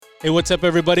Hey, what's up,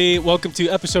 everybody? Welcome to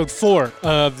episode 4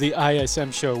 of the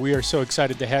ISM show. We are so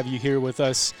excited to have you here with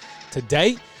us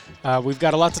today. We've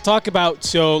got a lot to talk about,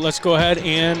 so let's go ahead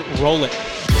and roll it.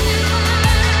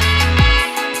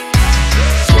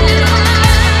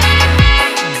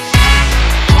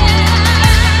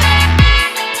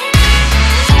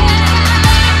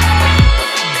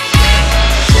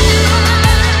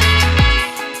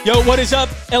 Yo, what is up,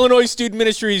 Illinois Student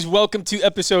Ministries? Welcome to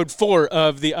episode 4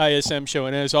 of the ISM show.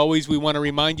 And as always, we want to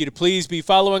remind you to please be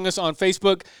following us on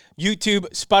Facebook, YouTube,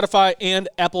 Spotify, and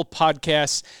Apple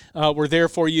Podcasts. We're there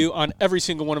for you on every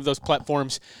single one of those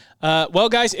platforms. Well,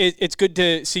 guys, it's good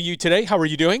to see you today. How are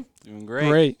you doing? Doing great.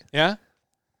 Great. Yeah?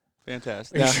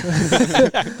 Fantastic.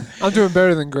 Yeah. I'm doing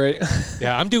better than great.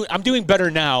 Yeah, I'm doing better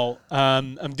now.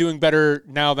 I'm doing better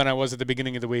now than I was at the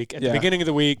beginning of the week. At the beginning of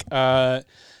the week,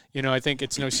 I think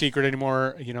it's no secret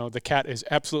anymore. The cat is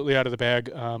absolutely out of the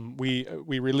bag. We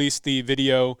released the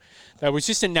video that was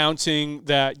just announcing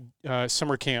that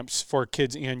summer camps for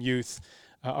kids and youth,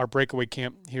 our Breakaway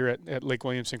camp here at Lake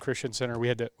Williamson Christian Center, we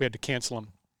had to cancel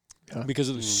them because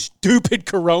of the stupid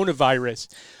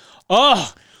coronavirus.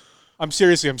 Oh, I'm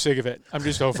sick of it. I'm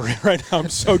just over it right now. I'm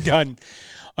so done.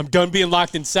 I'm done being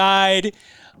locked inside.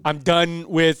 I'm done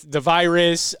with the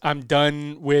virus. I'm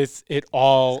done with it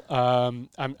all. I'm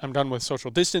done with social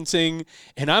distancing,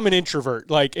 and I'm an introvert.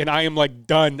 And I am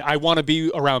done. I want to be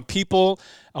around people.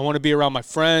 I want to be around my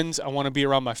friends. I want to be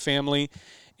around my family.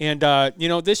 And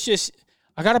this just,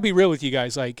 I got to be real with you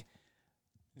guys.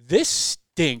 This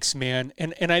stinks, man.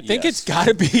 And I think it's got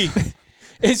to be,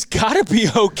 it's got to be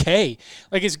okay.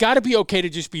 It's got to be okay to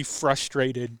just be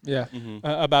frustrated.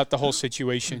 About the whole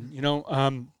situation.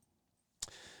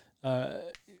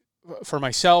 For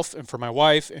myself and for my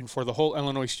wife and for the whole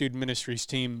Illinois Student Ministries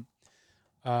team,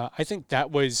 I think that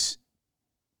was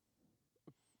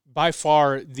by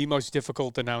far the most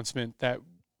difficult announcement that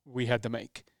we had to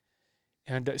make.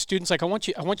 And students, I want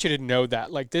you to know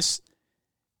that this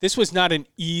was not an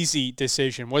easy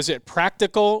decision. Was it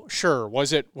practical? Sure.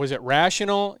 Was it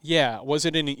rational? Yeah. Was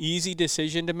it an easy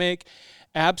decision to make?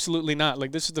 Absolutely not.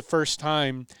 This is the first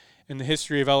time in the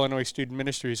history of Illinois Student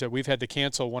Ministries that we've had to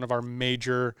cancel one of our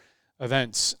major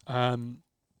events.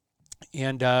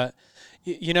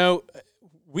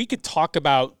 We could talk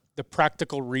about the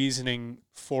practical reasoning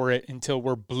for it until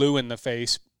we're blue in the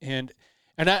face. And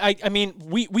I mean,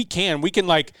 we can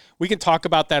talk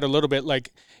about that a little bit,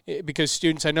 because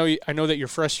students, I know that you're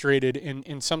frustrated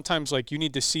and sometimes you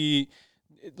need to see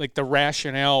the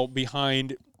rationale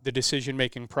behind the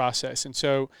decision-making process. And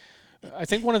so I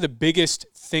think one of the biggest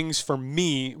things for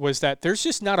me was that there's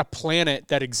just not a planet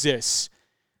that exists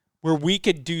where we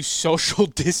could do social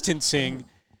distancing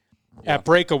at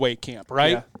Breakaway camp,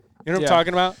 right? Yeah. You know what I'm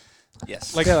talking about?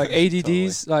 Yes.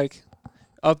 ADDs, totally.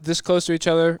 Up this close to each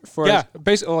other for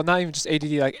basically, well, not even just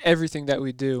ADD, everything that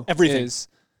we do is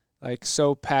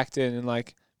so packed in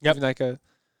and even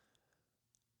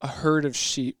a herd of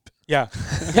sheep. Yeah.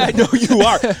 Yeah, I know you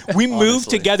are. We moved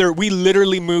together. We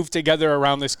literally moved together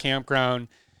around this campground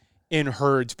in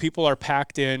herds. People are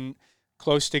packed in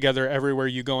close together everywhere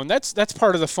you go. And that's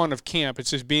part of the fun of camp.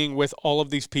 It's just being with all of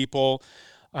these people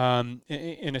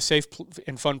in a safe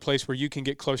and fun place where you can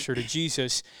get closer to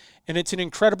Jesus. And it's an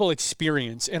incredible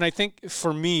experience. And I think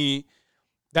for me,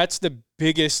 that's the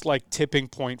biggest tipping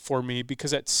point for me,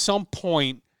 because at some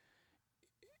point,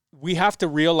 we have to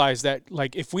realize that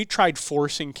if we tried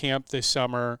forcing camp this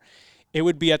summer, it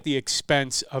would be at the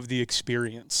expense of the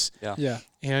experience. Yeah.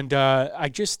 And I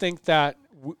just think that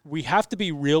we have to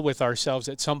be real with ourselves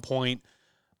at some point,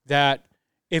 that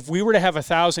if we were to have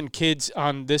 1,000 kids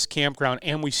on this campground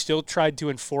and we still tried to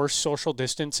enforce social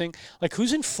distancing,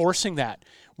 who's enforcing that?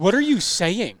 What are you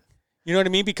saying? You know what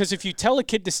I mean? Because if you tell a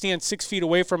kid to stand 6 feet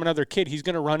away from another kid, he's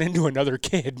going to run into another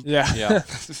kid. Yeah.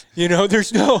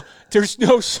 There's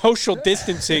no social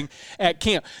distancing at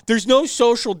camp. There's no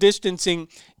social distancing.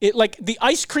 The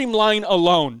ice cream line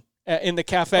alone in the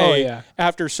cafe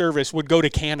after service would go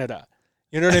to Canada.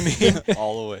 You know what I mean?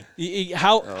 All the way.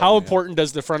 How important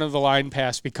does the front of the line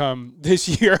pass become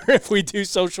this year if we do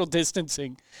social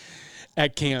distancing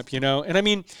at camp, And I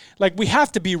mean, we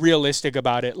have to be realistic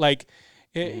about it.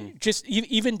 Just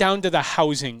even down to the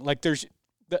housing,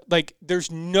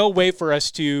 there's no way for us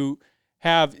to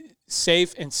have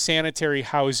safe and sanitary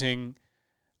housing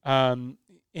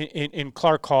in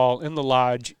Clark Hall, in the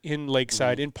lodge, in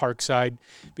Lakeside, in Parkside,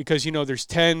 because, there's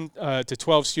 10 to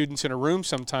 12 students in a room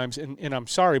sometimes, and I'm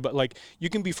sorry, but you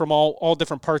can be from all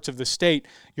different parts of the state.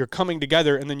 You're coming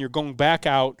together, and then you're going back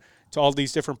out to all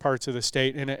these different parts of the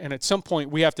state, and at some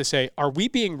point we have to say, are we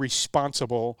being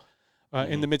responsible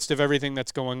in the midst of everything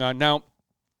that's going on? Now,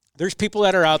 There's people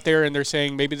that are out there and they're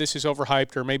saying maybe this is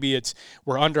overhyped or maybe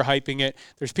we're underhyping it.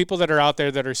 There's people that are out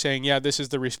there that are saying, yeah, this is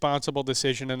the responsible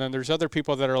decision. And then there's other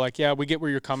people that are like, yeah, we get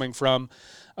where you're coming from.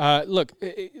 Look,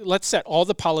 let's set all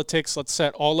the politics. Let's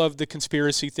set all of the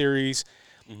conspiracy theories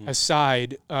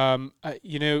aside. The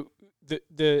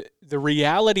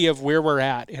reality of where we're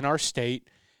at in our state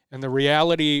and the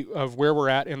reality of where we're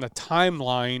at in the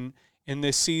timeline in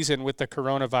this season with the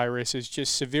coronavirus is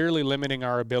just severely limiting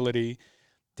our ability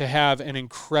to have an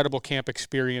incredible camp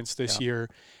experience this year.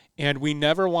 And we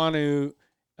never want to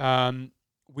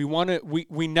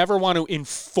we never want to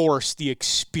enforce the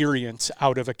experience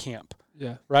out of a camp.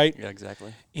 Yeah. Right? Yeah,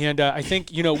 exactly. And I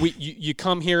think, you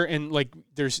come here and like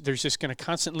there's just going to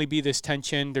constantly be this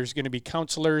tension. There's going to be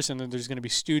counselors and then there's going to be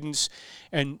students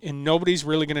and nobody's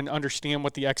really going to understand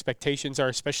what the expectations are,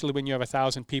 especially when you have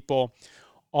 1,000 people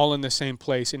all in the same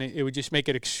place. And it would just make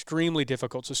it extremely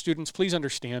difficult. So students, please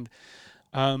understand,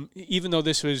 even though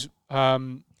this was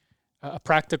a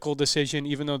practical decision,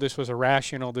 even though this was a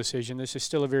rational decision, this is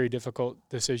still a very difficult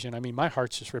decision. I mean, my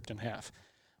heart's just ripped in half.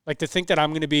 Like to think that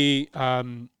I'm going to be,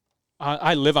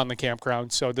 I live on the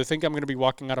campground, so to think I'm going to be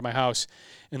walking out of my house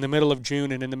in the middle of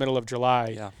June and in the middle of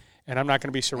July, and I'm not going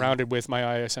to be surrounded with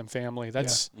my ISM family,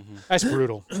 that's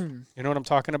brutal. You know what I'm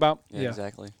talking about? Yeah,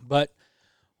 exactly. But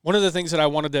one of the things that I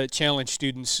wanted to challenge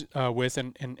students with,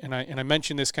 and I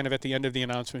mentioned this kind of at the end of the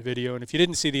announcement video, and if you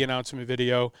didn't see the announcement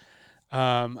video,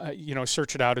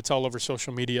 search it out. It's all over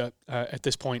social media at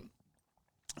this point.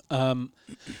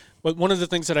 But one of the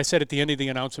things that I said at the end of the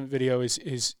announcement video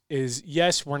is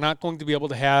yes, we're not going to be able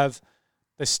to have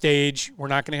the stage. We're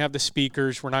not going to have the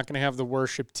speakers. We're not going to have the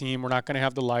worship team. We're not going to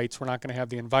have the lights. We're not going to have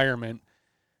the environment.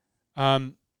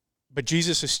 But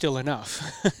Jesus is still enough.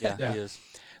 Yeah, He is.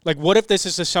 Like, what if this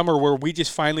is a summer where we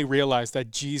just finally realize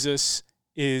that Jesus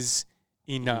is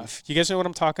enough? You guys know what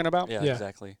I'm talking about? Yeah,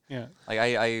 exactly. Yeah. Like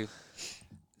I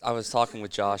was talking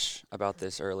with Josh about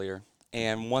this earlier,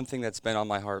 and one thing that's been on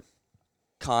my heart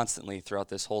constantly throughout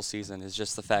this whole season is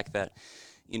just the fact that,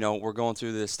 we're going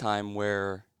through this time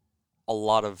where a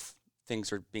lot of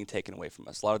things are being taken away from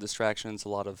us, a lot of distractions, a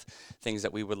lot of things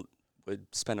that we would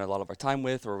spend a lot of our time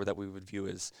with or that we would view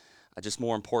as just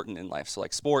more important in life. So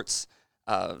like sports,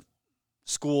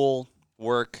 school,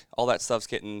 work, all that stuff's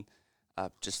getting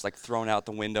just like thrown out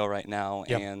the window right now,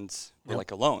 and we're like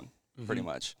alone pretty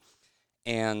much.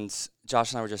 And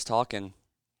Josh and I were just talking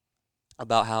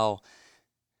about how,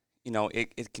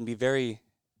 it can be very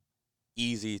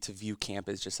easy to view camp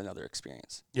as just another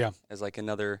experience. Yeah. As like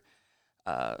another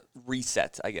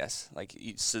reset, I guess. Like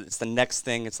so it's the next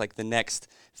thing. It's like the next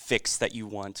fix that you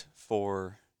want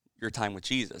for your time with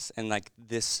Jesus. And like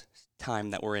this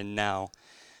time that we're in now,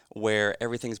 where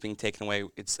everything's being taken away,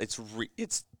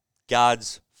 it's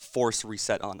God's forced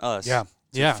reset on us.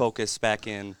 To focus back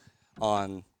in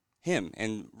on Him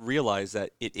and realize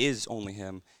that it is only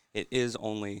Him. It is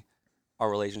only our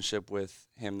relationship with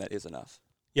Him that is enough.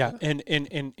 Yeah, and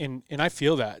I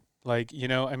feel that. Like,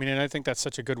 and I think that's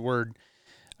such a good word.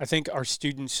 I think our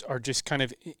students are just kind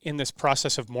of in this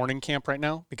process of morning camp right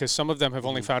now, because some of them have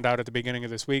only found out at the beginning of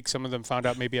this week. Some of them found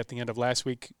out maybe at the end of last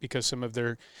week because some of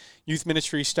their youth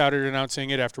ministries started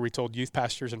announcing it after we told youth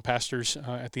pastors and pastors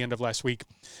at the end of last week.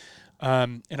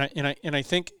 And I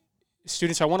think,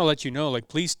 students, I want to let you know, like,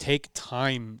 please take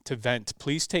time to vent.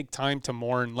 Please take time to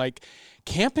mourn. Like,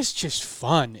 camp is just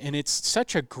fun, and it's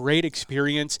such a great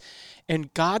experience.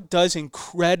 And God does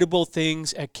incredible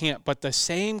things at camp, but the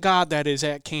same God that is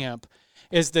at camp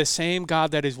is the same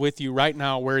God that is with you right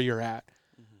now where you're at.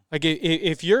 Like,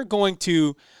 if you're going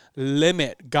to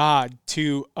limit God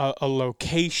to a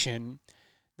location,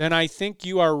 then I think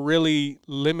you are really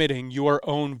limiting your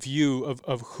own view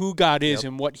of who God is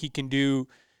and what He can do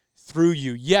through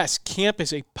you. Yes, camp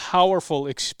is a powerful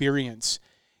experience.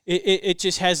 It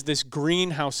just has this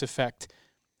greenhouse effect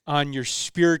on your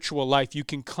spiritual life. You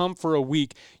can come for a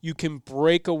week. You can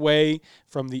break away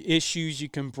from the issues. You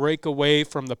can break away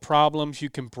from the problems. You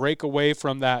can break away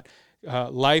from that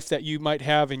life that you might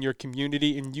have in your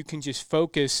community, and you can just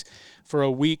focus for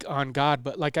a week on God.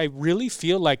 But like, I really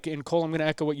feel like, and Cole, I'm going to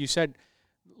echo what you said,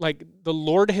 like the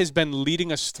Lord has been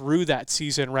leading us through that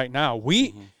season right now.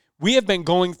 We have been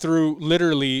going through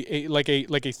literally a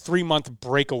 3-month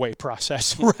breakaway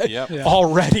process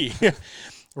already.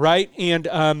 Right? And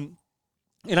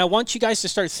I want you guys to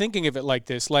start thinking of it like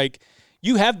this. Like,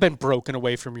 you have been broken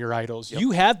away from your idols.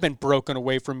 You have been broken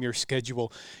away from your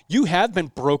schedule. You have been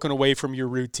broken away from your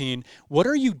routine. What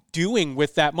are you doing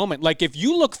with that moment? Like, if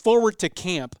you look forward to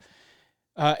camp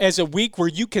as a week where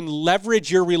you can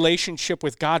leverage your relationship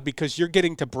with God because you're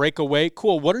getting to break away,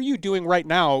 cool. What are you doing right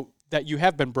now that you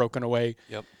have been broken away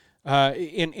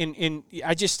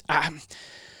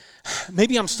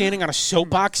Maybe I'm standing on a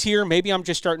soapbox here. Maybe I'm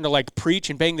just starting to like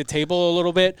preach and bang the table a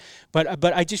little bit. But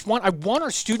I want our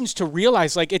students to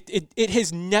realize like it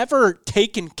has never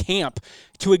taken camp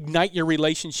to ignite your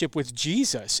relationship with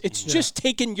Jesus. It's just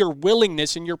taken your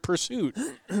willingness and your pursuit.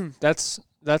 That's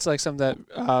like something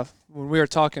that when we were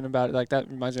talking about it, like that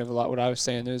reminds me of a lot what I was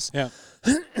saying is. Yeah.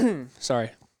 Sorry.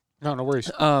 No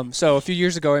worries. So a few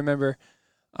years ago, I remember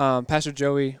Pastor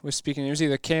Joey was speaking. It was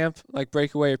either camp, like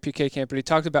Breakaway or PK camp, but he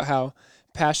talked about how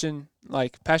passion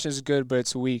is good, but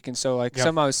it's weak. And so like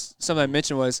something I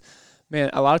mentioned was, man,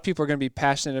 a lot of people are going to be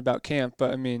passionate about camp,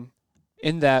 but I mean,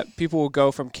 in that people will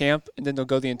go from camp and then they'll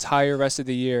go the entire rest of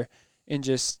the year and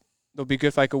just they'll be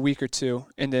good for like a week or two,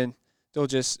 and then they'll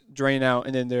just drain out,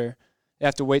 and then they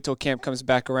have to wait till camp comes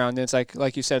back around. And it's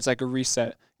like you said, it's like a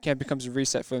reset. Camp becomes a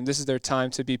reset for them. This is their time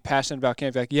to be passionate about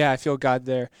camp. Like, yeah, I feel God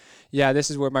there. Yeah,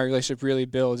 this is where my relationship really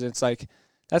builds. And it's like,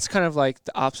 that's kind of like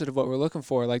the opposite of what we're looking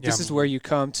for. Like, this is where you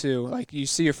come to, like, you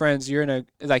see your friends, you're in a,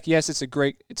 like, yes, it's a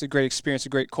great experience, a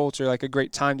great culture, like a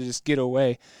great time to just get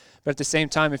away. But at the same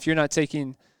time, if you're not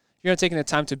taking the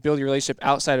time to build your relationship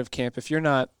outside of camp, if you're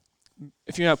not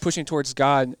pushing towards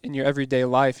God in your everyday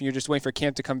life, and you're just waiting for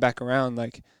camp to come back around,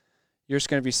 like, you're just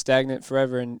going to be stagnant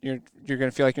forever, and you're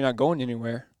going to feel like you're not going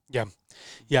anywhere.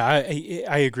 Yeah,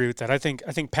 I agree with that. I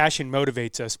think passion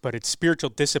motivates us, but it's spiritual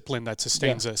discipline that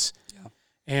sustains us. Yeah.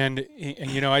 And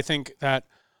you know, I think that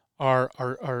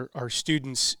our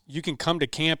students, you can come to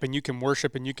camp and you can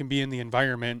worship and you can be in the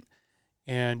environment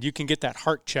and you can get that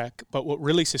heart check, but what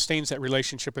really sustains that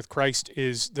relationship with Christ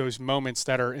is those moments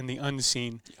that are in the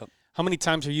unseen. Yep. How many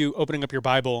times are you opening up your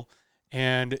Bible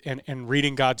and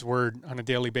reading God's word on a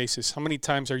daily basis? How many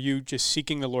times are you just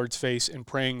seeking the Lord's face and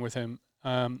praying with him?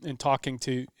 And talking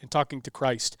to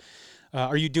Christ.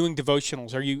 Are you doing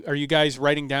devotionals? Are you guys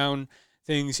writing down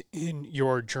things in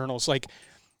your journals? Like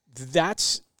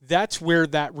that's where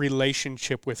that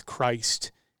relationship with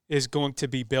Christ is going to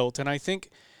be built. And I think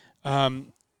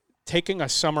taking a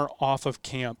summer off of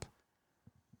camp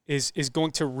is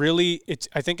going to really it's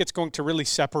going to really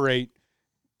separate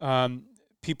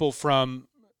people from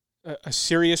a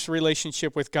serious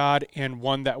relationship with God and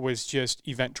one that was just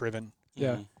event driven.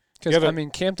 Yeah. Because, I mean,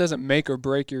 camp doesn't make or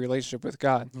break your relationship with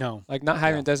God. No. Like, not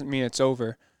having it doesn't mean it's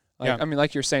over. Like, I mean,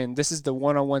 like you're saying, this is the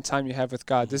one-on-one time you have with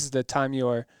God. This is the time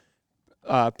you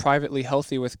are privately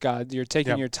healthy with God. You're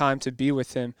taking your time to be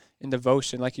with him in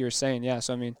devotion, like you were saying. Yeah,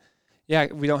 so, I mean,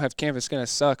 yeah, we don't have camp. It's going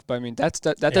to suck. But, I mean, that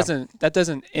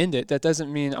doesn't end it. That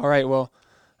doesn't mean, all right, well,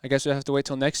 I guess we have to wait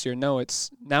till next year. No,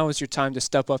 now is your time to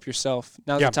step up yourself.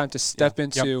 Now is the time to step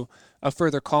into a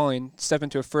further calling, step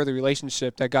into a further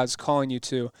relationship that God's calling you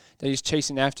to, that he's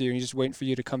chasing after you, and he's just waiting for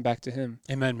you to come back to him.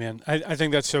 Amen, man. I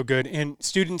think that's so good. And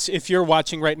students, if you're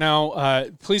watching right now,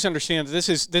 please understand that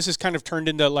this is kind of turned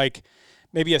into like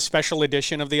maybe a special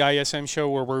edition of the ISM show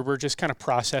where we're just kind of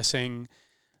processing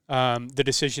the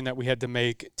decision that we had to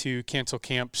make to cancel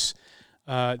camps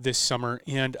this summer.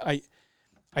 And I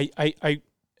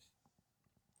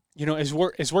you know, as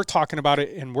we're talking about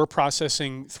it and we're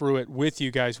processing through it with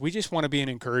you guys, we just want to be an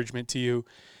encouragement to you.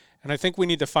 And I think we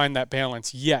need to find that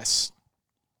balance. Yes,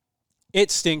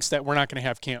 it stinks that we're not going to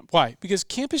have camp. Why? Because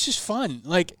camp is just fun.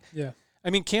 Like, I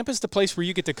mean, camp is the place where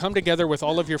you get to come together with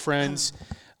all of your friends.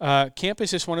 Camp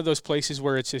is just one of those places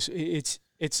where it's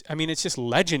just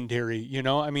legendary, you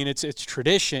know? I mean, it's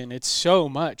tradition. It's so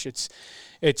much. It's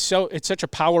such a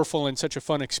powerful and such a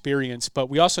fun experience, but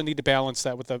we also need to balance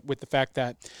that with the fact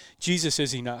that Jesus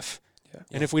is enough. Yeah.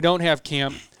 And if we don't have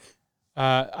camp,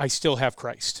 I still have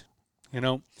Christ, you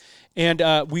know? And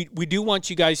we do want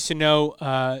you guys to know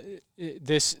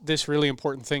this really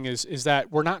important thing is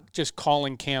that we're not just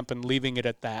calling camp and leaving it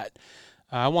at that.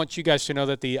 I want you guys to know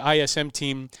that the ISM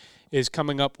team is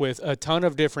coming up with a ton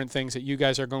of different things that you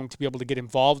guys are going to be able to get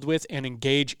involved with and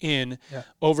engage in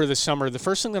over the summer. The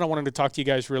first thing that I wanted to talk to you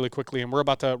guys really quickly, and we're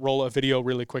about to roll a video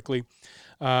really quickly,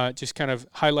 just kind of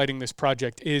highlighting this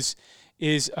project, is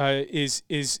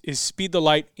Speed the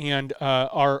Light and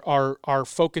our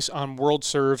focus on World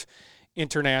Serve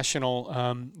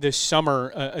International this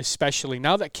summer, especially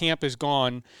now that camp is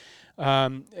gone.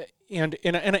 And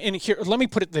here, let me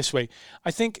put it this way: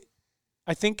 I think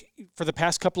for the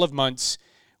past couple of months,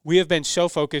 we have been so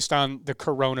focused on the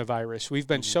coronavirus. We've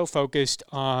been so focused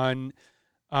on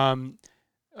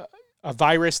a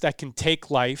virus that can take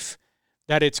life,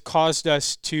 that it's caused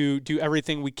us to do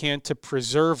everything we can to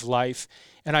preserve life.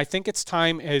 And I think it's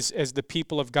time as the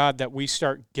people of God that we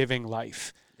start giving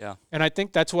life. Yeah. And I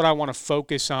think that's what I want to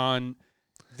focus on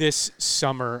this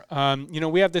summer. You know,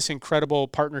 we have this incredible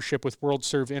partnership with World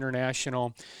Serve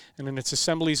International and then its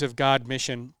Assemblies of God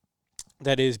mission.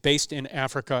 that is based in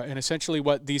Africa. And essentially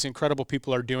what these incredible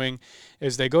people are doing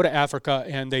is they go to Africa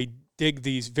and they dig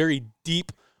these very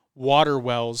deep water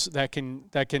wells that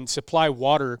can supply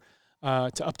water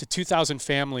to up to 2,000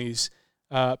 families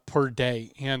per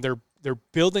day. And they're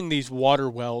building these water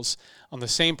wells on the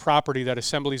same property that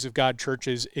Assemblies of God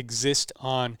churches exist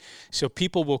on. So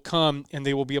people will come and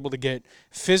they will be able to get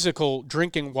physical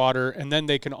drinking water, and then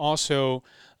they can also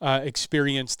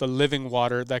experience the living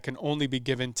water that can only be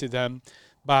given to them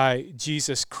by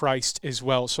Jesus Christ as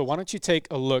well. So why don't you take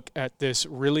a look at this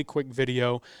really quick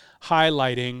video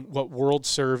highlighting what World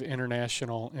Serve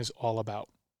International is all about.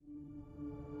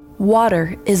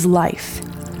 Water is life.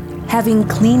 Having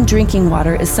clean drinking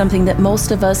water is something that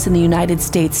most of us in the United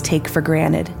States take for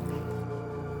granted.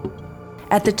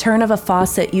 At the turn of a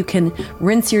faucet, you can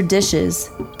rinse your dishes,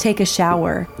 take a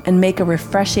shower, and make a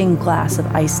refreshing glass of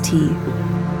iced tea.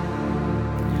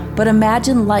 But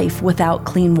imagine life without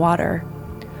clean water,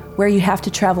 where you have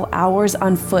to travel hours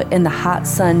on foot in the hot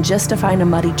sun just to find a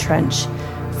muddy trench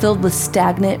filled with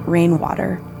stagnant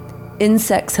rainwater.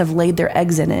 Insects have laid their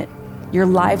eggs in it. Your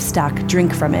livestock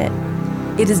drink from it.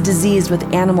 It is diseased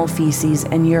with animal feces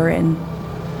and urine,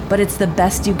 but it's the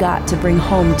best you got to bring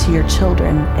home to your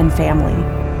children and family.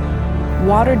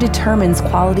 Water determines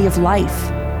quality of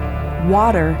life.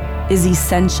 Water is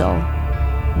essential.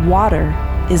 Water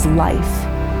is life.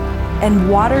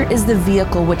 And water is the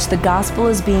vehicle which the gospel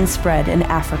is being spread in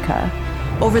Africa.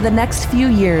 Over the next few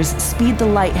years, Speed the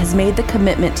Light has made the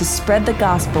commitment to spread the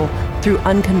gospel through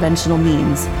unconventional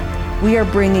means. We are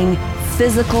bringing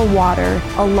physical water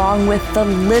along with the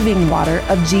living water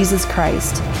of Jesus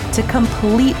Christ to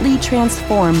completely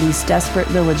transform these desperate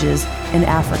villages in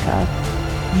Africa.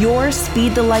 Your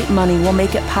Speed the Light money will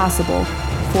make it possible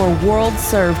for World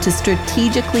Serve to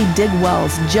strategically dig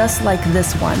wells just like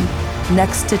this one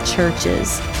next to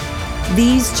churches.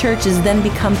 These churches then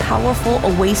become powerful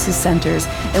oasis centers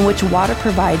in which water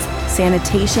provides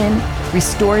sanitation,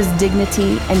 restores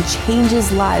dignity, and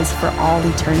changes lives for all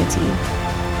eternity.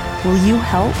 Will you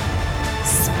help?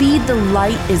 Speed the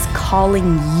Light is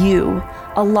calling you,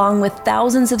 along with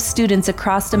thousands of students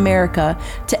across America,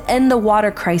 to end the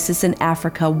water crisis in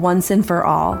Africa once and for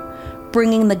all,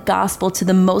 bringing the gospel to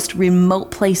the most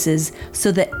remote places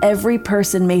so that every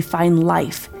person may find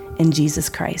life in Jesus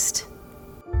Christ.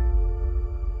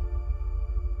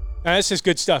 Now, this is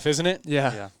good stuff, isn't it?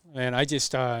 Yeah. And I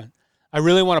just, I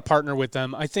really want to partner with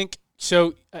them. I think,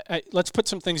 so let's put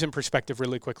some things in perspective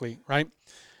really quickly, right?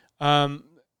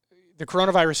 The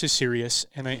coronavirus is serious,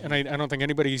 and I don't think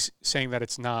anybody's saying that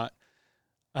it's not.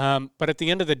 But at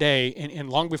the end of the day, and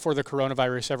long before the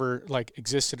coronavirus ever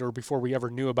existed or before we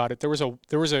ever knew about it, there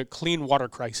was a clean water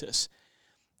crisis.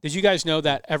 Did you guys know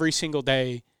that every single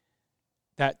day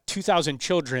that 2,000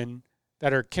 children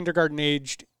that are kindergarten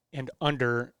aged and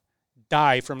under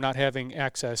die from not having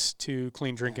access to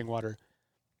clean drinking water?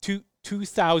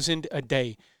 2,000 a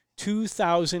day.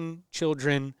 2,000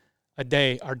 children a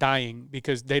day are dying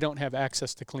because they don't have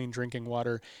access to clean drinking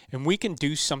water. And we can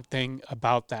do something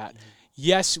about that.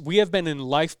 Yes, we have been in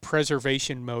life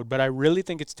preservation mode, but I really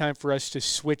think it's time for us to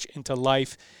switch into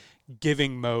life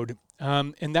giving mode.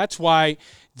 And that's why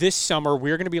this summer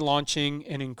we're going to be launching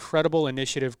an incredible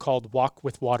initiative called Walk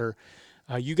with Water.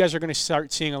 You guys are going to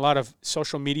start seeing a lot of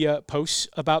social media posts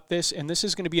about this, and this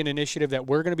is going to be an initiative that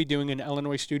we're going to be doing in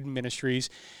Illinois Student Ministries,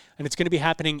 and it's going to be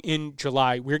happening in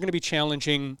July. We're going to be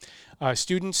challenging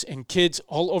students and kids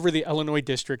all over the Illinois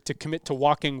district to commit to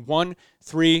walking 1,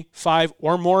 3, 5,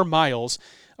 or more miles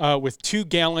with 2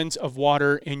 gallons of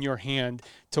water in your hand,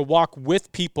 to walk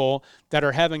with people that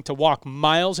are having to walk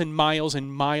miles and miles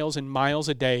and miles and miles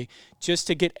a day just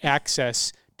to get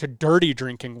access to dirty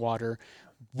drinking water.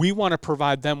 We want to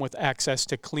provide them with access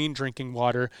to clean drinking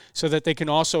water so that they can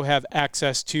also have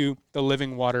access to the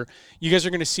living water. You guys are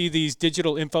going to see these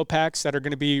digital info packs that are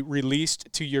going to be released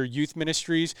to your youth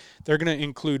ministries. They're going to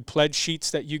include pledge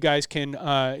sheets that you guys can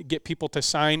get people to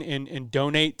sign and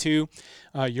donate to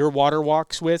your water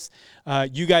walks with.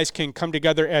 You guys can come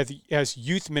together as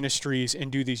youth ministries and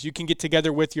do these. You can get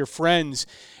together with your friends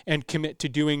and commit to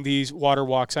doing these water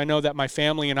walks. I know that my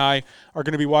family and I are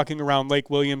going to be walking around Lake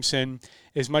Williamson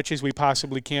as much as we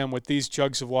possibly can with these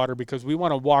jugs of water, because we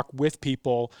want to walk with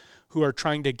people who are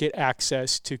trying to get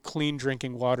access to clean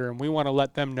drinking water. And we want to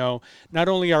let them know, not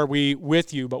only are we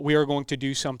with you, but we are going to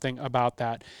do something about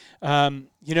that. I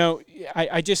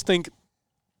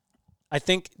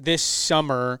think this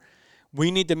summer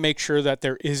we need to make sure that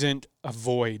there isn't a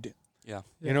void. Yeah.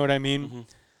 You know what I mean? Mm-hmm.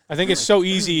 I think it's so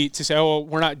easy to say, oh,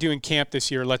 we're not doing camp this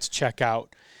year, let's check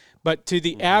out. But to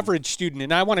the average student,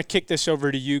 and I want to kick this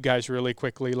over to you guys really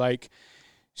quickly,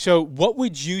 So what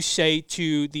would you say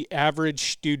to the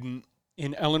average student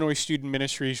in Illinois Student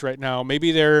Ministries right now?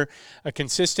 Maybe they're a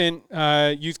consistent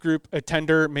youth group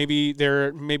attender. Maybe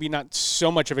they're not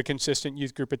so much of a consistent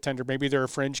youth group attender. Maybe they're a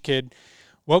fringe kid.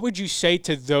 What would you say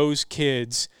to those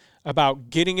kids about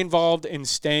getting involved and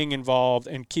staying involved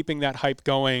and keeping that hype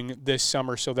going this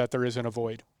summer so that there isn't a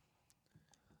void?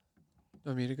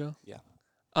 Want me to go? Yeah.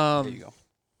 There you go.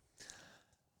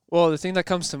 Well, the thing that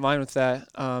comes to mind with that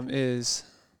is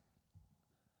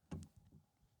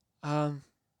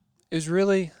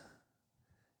really,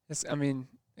 it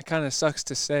kind of sucks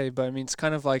to say, but I mean, it's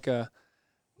kind of like a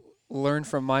learn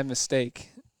from my mistake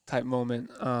type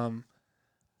moment. Cole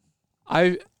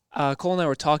and I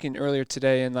were talking earlier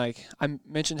today, and like I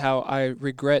mentioned how I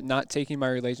regret not taking my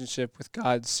relationship with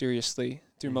God seriously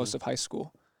through most of high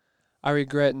school. I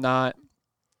regret not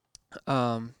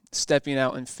stepping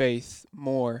out in faith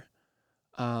more.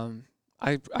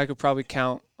 I could probably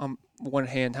count on one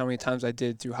hand how many times I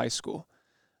did through high school.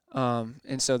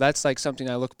 And so that's like something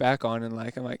I look back on and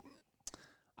like, I'm like,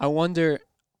 I wonder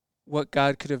what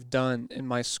God could have done in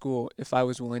my school if I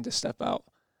was willing to step out.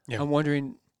 Yeah. I'm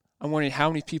wondering how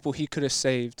many people he could have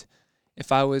saved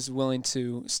if I was willing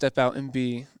to step out and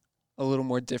be a little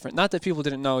more different. Not that people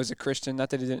didn't know I was a Christian, not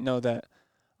that they didn't know that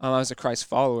I was a Christ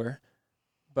follower,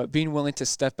 but being willing to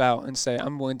step out and say,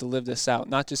 I'm willing to live this out,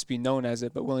 not just be known as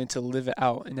it, but willing to live it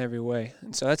out in every way.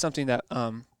 And so that's something that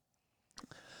I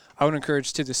would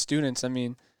encourage to the students. I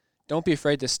mean, don't be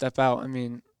afraid to step out. I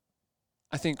mean,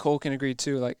 I think Cole can agree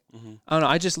too. Like, I don't know,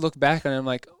 I just look back on it, I'm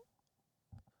like,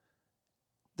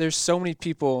 there's so many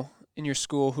people in your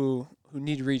school who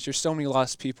need reached. There's so many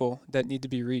lost people that need to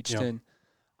be reached. Yeah. And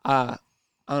I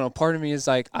don't know, part of me is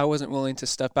like, I wasn't willing to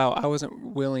step out. I wasn't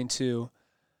willing to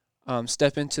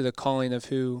step into the calling of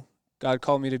who God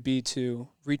called me to be, to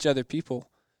reach other people,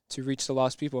 to reach the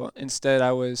lost people. Instead,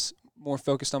 I was more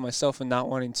focused on myself and not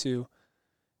wanting to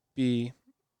be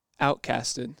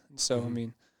outcasted. And so, I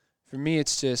mean, for me,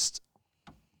 it's just,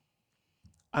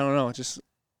 I don't know, just.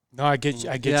 No, I get you.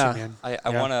 I get you, man.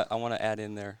 I wanna add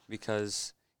in there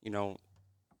because, you know,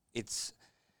 it's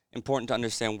important to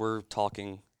understand we're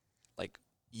talking like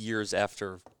years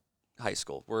after high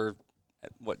school. We're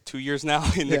what, 2 years now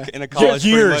in a college?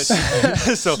 Years.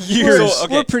 So years. So,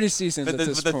 okay. We're pretty seasoned. But at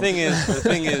this the point.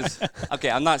 thing is, okay.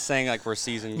 I'm not saying like we're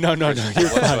seasoned. No.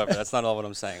 Whatsoever. That's not all what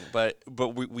I'm saying. But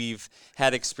we've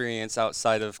had experience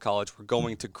outside of college. We're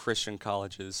going to Christian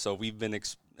colleges, so we've been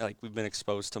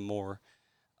exposed to more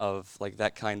of like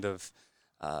that kind of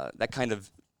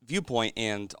viewpoint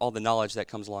and all the knowledge that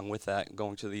comes along with that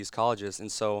going to these colleges.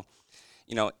 And so,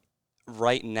 you know,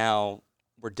 right now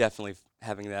we're definitely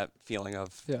having that feeling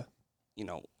of, you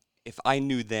know, if I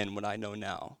knew then what I know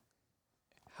now,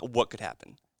 what could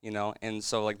happen, you know? And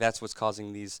so like that's what's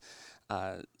causing these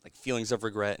like feelings of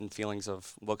regret and feelings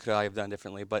of what could I have done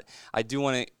differently. But I do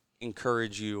want to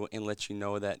encourage you and let you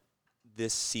know that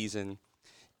this season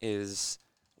is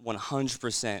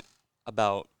 100%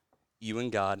 about you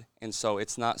and God. And so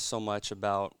it's not so much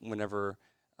about whenever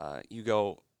you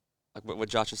go, like what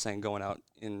Josh is saying, going out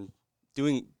and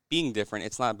being different.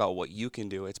 It's not about what you can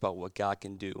do. It's about what God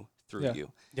can do through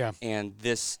you. Yeah. And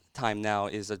this time now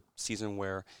is a season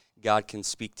where God can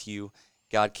speak to you.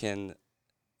 God can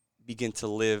begin to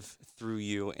live through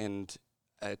you and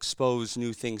expose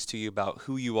new things to you about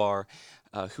who you are,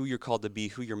 who you're called to be,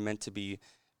 who you're meant to be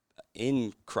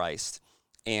in Christ.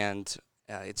 And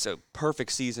it's a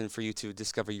perfect season for you to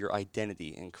discover your identity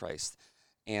in Christ.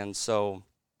 And so,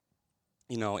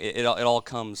 you know, it all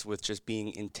comes with just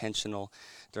being intentional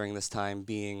during this time,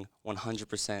 being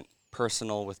 100%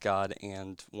 personal with God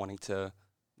and wanting to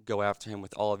go after him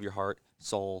with all of your heart,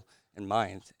 soul, and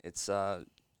mind. It's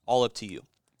all up to you.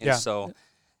 And so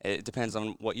it depends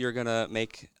on what you're going to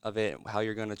make of it, how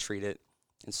you're going to treat it.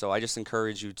 And so I just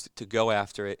encourage you to go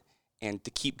after it and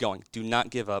to keep going. Do not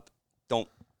give up. Don't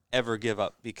ever give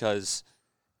up, because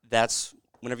that's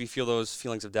whenever you feel those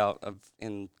feelings of doubt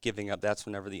and giving up, that's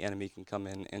whenever the enemy can come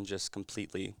in and just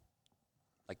completely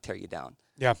like tear you down.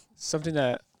 Yeah. Something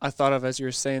that I thought of as you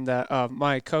were saying that,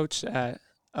 my coach at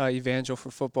Evangel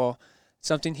for football,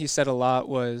 something he said a lot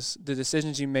was the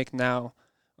decisions you make now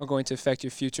are going to affect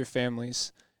your future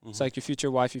families. It's like your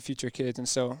future wife, your future kids. And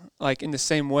so like in the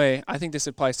same way, I think this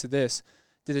applies to this.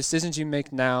 The decisions you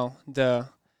make now, the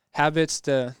habits,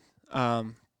 the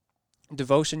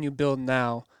devotion you build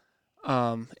now,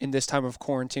 in this time of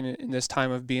quarantine, in this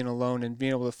time of being alone and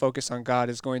being able to focus on God,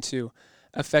 is going to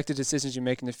affect the decisions you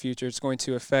make in the future. It's going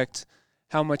to affect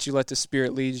how much you let the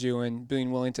Spirit lead you, and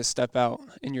being willing to step out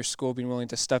in your school, being willing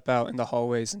to step out in the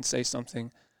hallways and say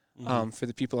something for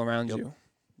the people around you.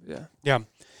 Yeah.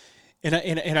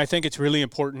 And I think it's really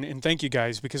important, and thank you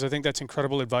guys, because I think that's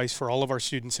incredible advice for all of our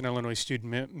students in Illinois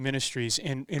Student Ministries.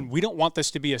 And we don't want this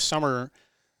to be a summer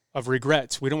of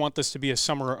regrets. We don't want this to be a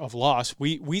summer of loss.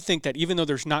 We think that even though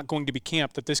there's not going to be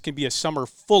camp, that this can be a summer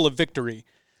full of victory.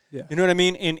 Yeah. You know what I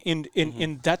mean?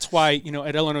 And that's why,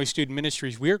 at Illinois Student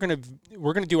Ministries, we're gonna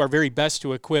do our very best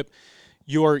to equip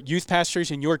your youth pastors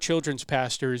and your children's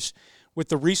pastors with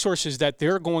the resources that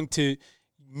they're going to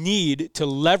need to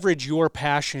leverage your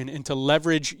passion and to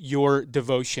leverage your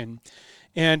devotion.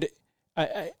 And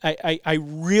I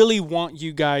really want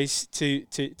you guys to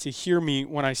hear me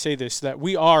when I say this, that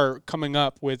we are coming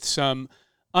up with some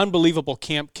unbelievable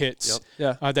camp kits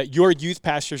that your youth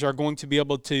pastors are going to be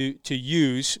able to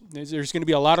use. There's going to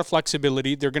be a lot of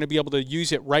flexibility. They're going to be able to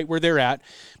use it right where they're at.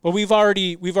 But we've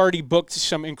already booked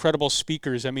some incredible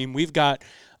speakers. I mean, we've got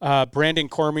Brandon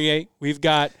Cormier. We've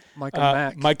got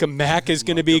Micah Mack is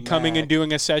going to be coming and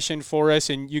doing a session for us,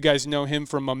 and you guys know him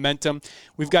from Momentum.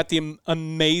 We've got the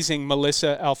amazing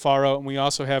Melissa Alfaro, and we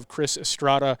also have Chris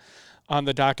Estrada on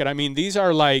the docket. I mean, these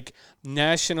are like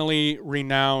nationally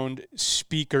renowned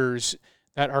speakers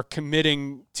that are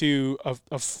committing to a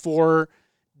 4-day,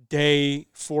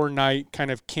 4-night kind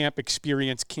of camp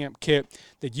experience, camp kit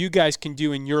that you guys can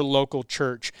do in your local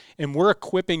church. And we're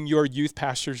equipping your youth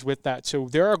pastors with that. So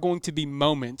there are going to be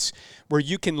moments where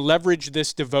you can leverage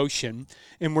this devotion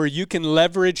and where you can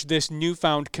leverage this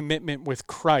newfound commitment with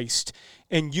Christ,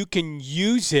 and you can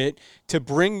use it to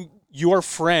bring your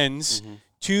friends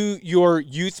to your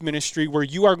youth ministry, where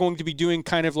you are going to be doing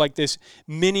kind of like this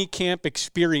mini camp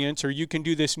experience, or you can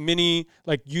do this mini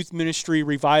like youth ministry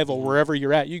revival wherever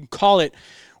you're at. You can call it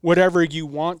whatever you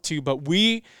want to, but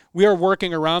we are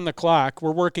working around the clock.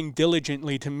 We're working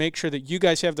diligently to make sure that you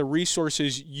guys have the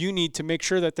resources you need to make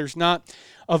sure that there's not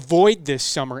a void this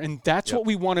summer. And that's what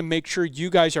we want to make sure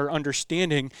you guys are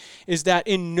understanding, is that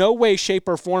in no way, shape,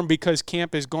 or form, because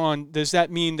camp is gone, does that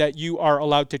mean that you are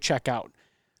allowed to check out.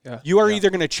 You are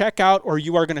either going to check out or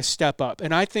you are going to step up.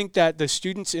 And I think that the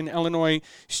students in Illinois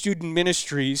Student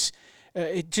Ministries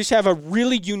just have a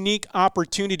really unique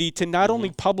opportunity to not only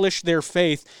publish their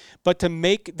faith, but to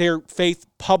make their faith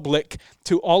public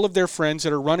to all of their friends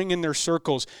that are running in their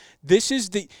circles. This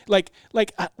is the,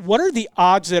 what are the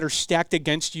odds that are stacked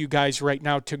against you guys right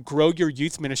now to grow your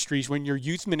youth ministries when your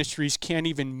youth ministries can't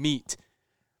even meet?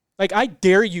 Like, I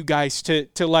dare you guys to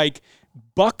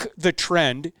buck the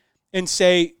trend and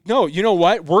say, no, you know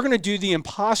what? We're going to do the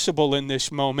impossible in this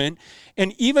moment.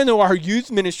 And even though our youth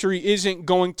ministry isn't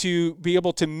going to be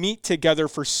able to meet together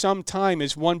for some time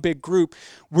as one big group,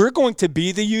 we're going to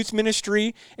be the youth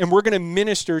ministry, and we're going to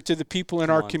minister to the people in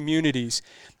our communities.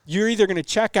 You're either going to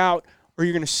check out or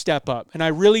you're going to step up. And I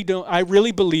really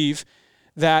believe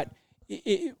that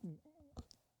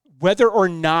whether or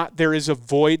not there is a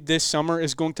void this summer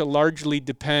is going to largely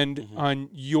depend on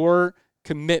your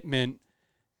commitment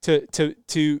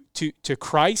to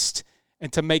Christ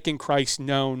and to making Christ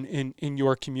known in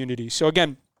your community. So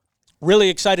again, really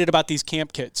excited about these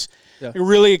camp kits. We're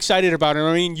really excited about it.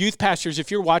 I mean, youth pastors,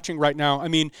 if you're watching right now, I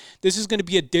mean, this is going to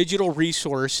be a digital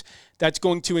resource that's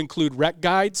going to include rec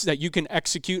guides that you can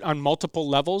execute on multiple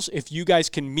levels. If you guys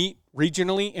can meet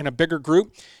regionally in a bigger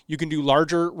group, you can do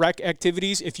larger rec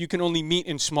activities. If you can only meet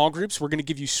in small groups, we're going to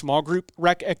give you small group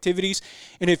rec activities.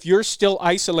 And if you're still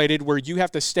isolated where you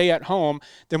have to stay at home,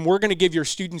 then we're going to give your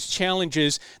students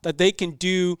challenges that they can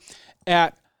do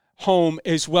at home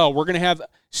as well. We're going to have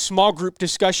small group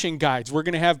discussion guides. We're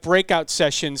going to have breakout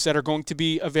sessions that are going to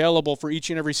be available for each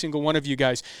and every single one of you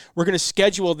guys. We're going to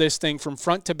schedule this thing from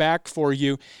front to back for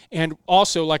you. And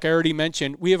also, like I already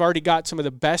mentioned, we have already got some of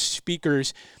the best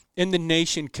speakers in the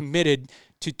nation committed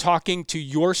to talking to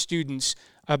your students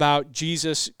about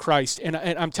Jesus Christ. And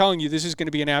I'm telling you, this is going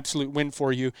to be an absolute win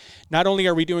for you. Not only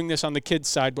are we doing this on the kids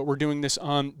side, but we're doing this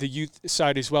on the youth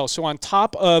side as well. So on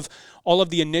top of all of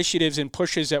the initiatives and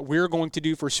pushes that we're going to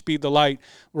do for Speed the Light,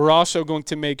 we're also going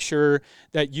to make sure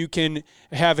that you can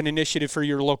have an initiative for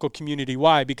your local community.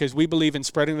 Why? Because we believe in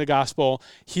spreading the gospel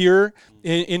here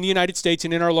in the United States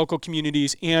and in our local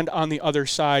communities and on the other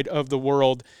side of the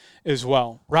world as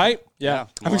well, right? Yeah.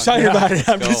 I'm excited about it.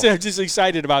 I'm just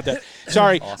excited about that.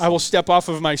 Sorry, awesome. I will step off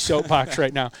of my soapbox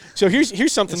right now. So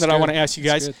here's something that I want to ask you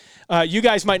guys. You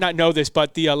guys might not know this,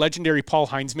 but the legendary Paul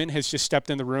Heinzman has just stepped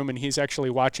in the room, and he's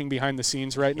actually watching behind the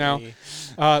scenes right now.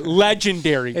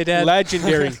 Legendary. Hey, Dad.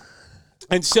 Legendary.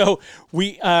 And so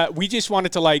we just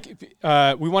wanted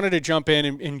to we wanted to jump in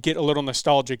and get a little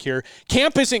nostalgic here.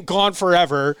 Camp isn't gone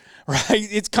forever, right?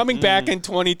 It's coming back in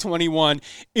 2021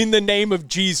 in the name of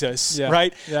Jesus,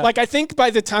 right? Yeah. Like, I think by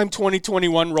the time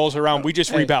 2021 rolls around, we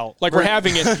just rebel. Like, we're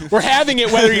having it. We're having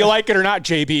it whether you like it or not,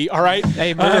 JB, all right?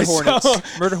 Hey, Murder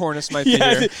Hornets. Murder Hornets might be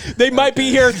here. They might be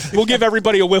here. We'll give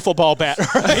everybody a wiffle ball bat,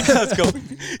 all right? Let's go.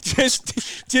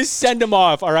 Just send them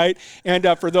off, all right? And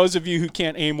for those of you who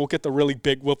can't aim, we'll get the really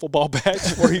big wiffle ball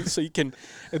bats for you so you can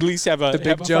at least have a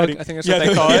big jug. Fighting, I think that's what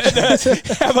they call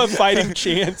it. Have a fighting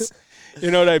chance. You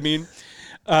know what I mean?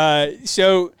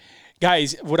 So,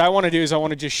 guys, what I want to do is I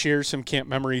want to just share some camp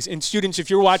memories. And students, if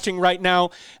you're watching right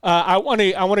now, I want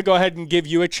to go ahead and give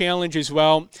you a challenge as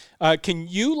well. Can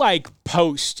you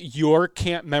post your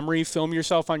camp memory, film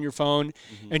yourself on your phone,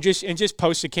 and just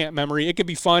post a camp memory? It could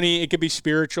be funny, it could be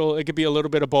spiritual, it could be a little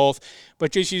bit of both.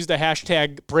 But just use the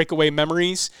hashtag Breakaway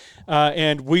Memories,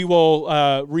 and we will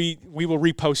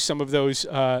repost some of those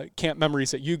camp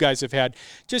memories that you guys have had,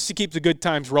 just to keep the good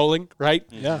times rolling, right?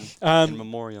 Yeah. In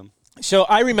memoriam. So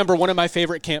I remember one of my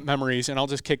favorite camp memories, and I'll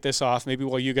just kick this off maybe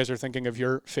while you guys are thinking of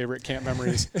your favorite camp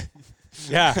memories.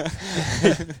 Yeah.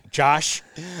 Josh.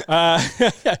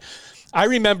 I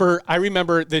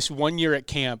remember this one year at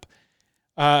camp.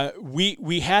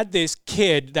 We had this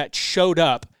kid that showed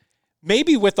up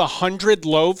maybe with 100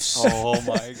 loaves Oh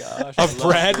my gosh. of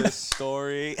bread. This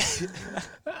story.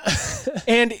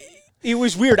 And it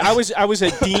was weird. I was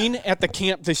a dean at the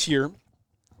camp this year.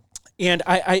 And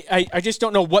I just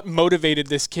don't know what motivated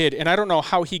this kid. And I don't know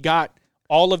how he got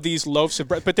all of these loaves of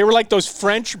bread. But they were like those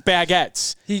French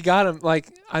baguettes. He got them,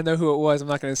 I know who it was. I'm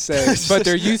not going to say. But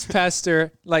their youth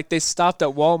pastor, they stopped at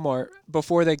Walmart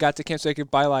before they got to camp so they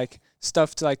could buy,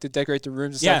 stuff to decorate the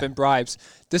rooms and stuff and bribes.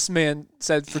 This man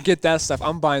said, forget that stuff.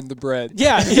 I'm buying the bread.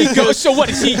 Yeah. He goes, so what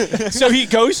is he? So he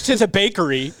goes to the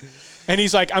bakery. And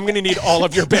he's like, I'm going to need all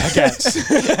of your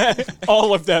baguettes.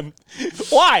 All of them.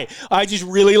 Why? I just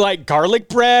really like garlic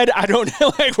bread. I don't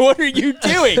know. What are you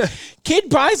doing? Kid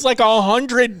buys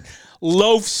 100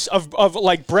 loaves of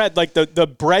bread,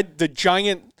 the bread, the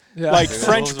giant,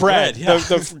 French bread,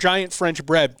 the giant French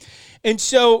bread. And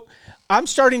so I'm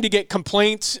starting to get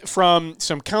complaints from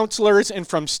some counselors and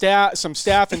from some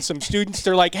staff and some students.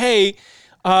 They're like, hey,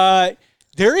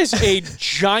 there is a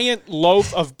giant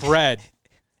loaf of bread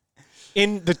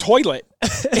in the toilet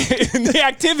in the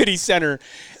activity center.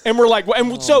 And we're like,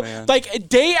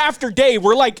 day after day,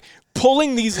 we're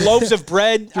pulling these loaves of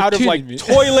bread out of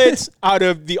toilets, out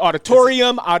of the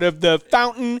auditorium, out of the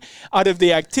fountain, out of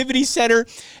the activity center.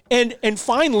 And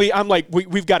finally, I'm like,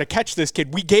 we've got to catch this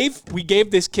kid. We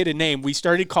gave this kid a name. We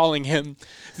started calling him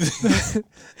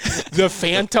the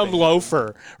Phantom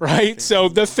Loafer, right? So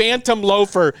the Phantom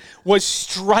Loafer was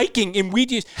striking, and we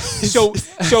just so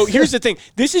here's the thing.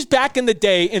 This is back in the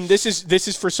day, and this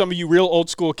is for some of you real old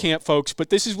school camp folks, but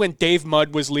this is when Dave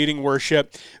Mudd was leading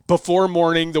worship. Before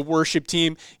morning, the worship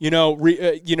team,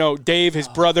 Dave, his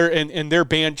brother, and their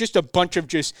band, just a bunch of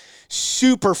just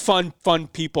super fun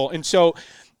people. And so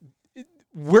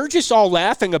we're just all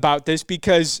laughing about this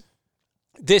because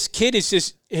this kid is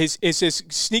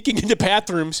just sneaking into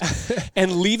bathrooms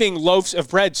and leaving loaves of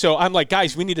bread. So I'm like,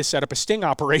 guys, we need to set up a sting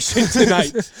operation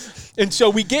tonight. And so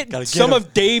we get some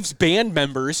of Dave's band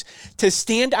members to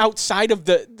stand outside of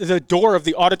the door of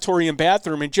the auditorium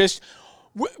bathroom and just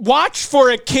watch for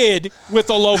a kid with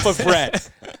a loaf of bread.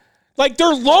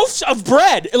 They're loaves of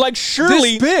bread.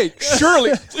 Surely, this big. Surely,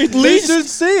 at least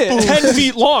see it. 10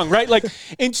 feet long, right?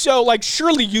 And so,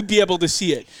 surely you'd be able to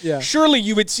see it. Yeah. Surely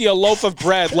you would see a loaf of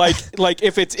bread, like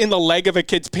if it's in the leg of a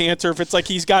kid's pants, or if it's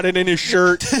he's got it in his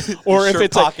shirt, or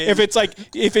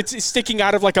if it's sticking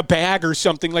out of a bag or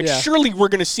something. Surely we're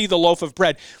gonna see the loaf of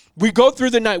bread. We go through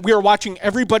the night. We are watching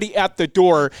everybody at the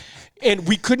door, and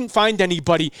we couldn't find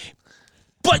anybody.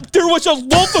 But there was a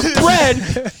loaf of bread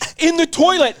in the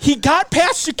toilet. He got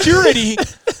past security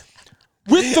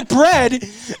with the bread,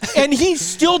 and he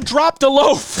still dropped a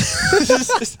loaf.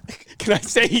 Can I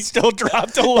say he still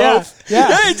dropped a loaf?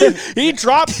 Yeah. He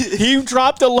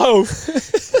dropped a loaf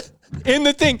in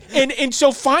the thing. And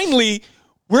so finally,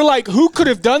 we're like, who could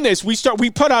have done this? We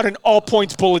put out an all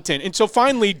points bulletin. And so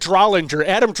finally, Adam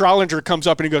Drollinger comes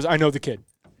up and he goes, I know the kid.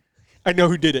 I know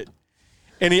who did it.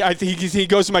 And he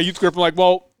goes to my youth group. I'm like,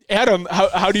 well, Adam,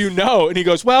 how do you know? And he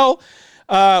goes, well,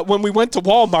 when we went to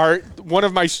Walmart, one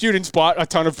of my students bought a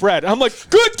ton of bread. I'm like,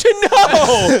 good to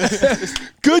know.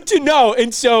 Good to know.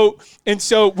 And so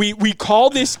we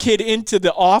call this kid into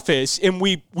the office, and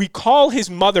we call his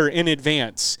mother in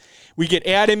advance. We get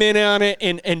Adam in on it,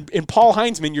 and Paul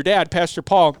Heinzman, your dad, Pastor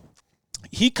Paul,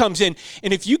 he comes in,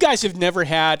 and if you guys have never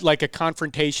had like a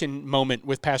confrontation moment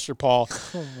with Pastor Paul,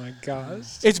 oh my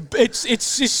gosh,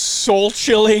 it's just soul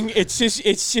chilling. It's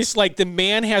just like the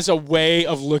man has a way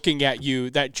of looking at you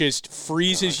that just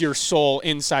freezes your soul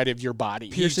inside of your body,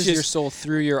 pierces your soul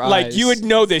through your eyes. Like you would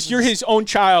know this. You're his own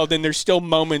child, and there's still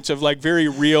moments of like very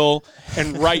real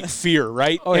and right fear,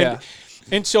 right? Oh yeah.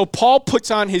 And so Paul puts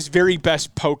on his very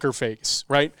best poker face,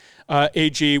 right?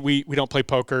 AG, we don't play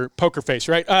poker face,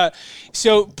 right?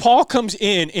 So Paul comes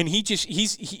in and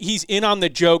he's in on the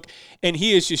joke, and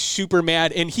he is just super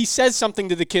mad, and he says something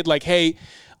to the kid like, "Hey,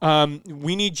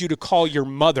 we need you to call your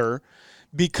mother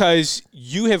because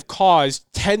you have caused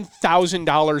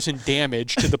 $10,000 in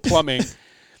damage to the plumbing."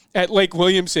 At Lake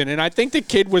Williamson. And I think the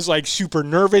kid was like super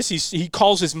nervous. He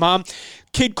calls his mom.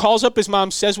 Kid calls up his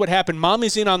mom, says what happened. Mom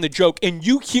is in on the joke. And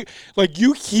you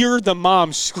hear the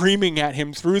mom screaming at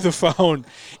him through the phone.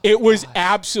 It was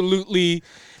absolutely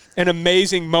an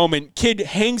amazing moment. Kid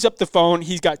hangs up the phone.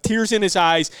 He's got tears in his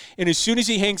eyes. And as soon as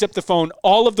he hangs up the phone,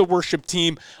 all of the worship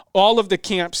team, all of the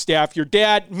camp staff, your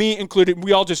dad, me included,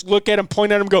 we all just look at him,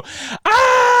 point at him, go,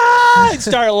 "Ah!" and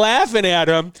start laughing at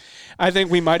him. I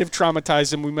think we might have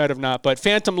traumatized him. We might have not. But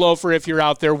Phantom Loafer, if you're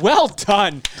out there, well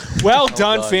done. Well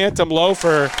done, Phantom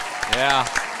Loafer. Yeah.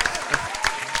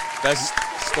 Best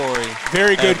story.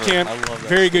 Very good ever. camp. I love that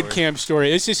very story. good camp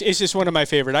story. It's just one of my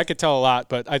favorite. I could tell a lot,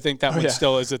 but I think that one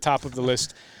still is the top of the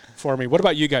list for me. What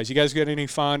about you guys? You guys got any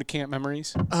fond camp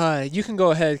memories? You can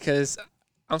go ahead because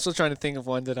I'm still trying to think of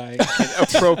one that I can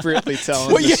appropriately tell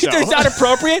on the show. Is that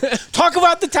appropriate? Talk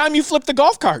about the time you flipped the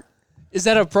golf cart. Is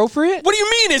that appropriate? What do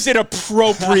you mean, is it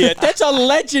appropriate? That's a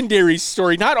legendary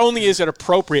story. Not only is it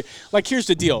appropriate, like, here's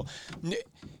the deal.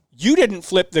 You didn't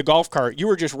flip the golf cart. You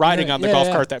were just riding on the golf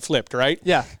cart that flipped, right?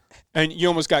 Yeah. And you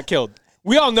almost got killed.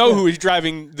 We all know who was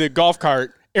driving the golf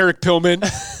cart, Eric Pillman.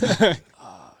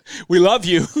 We love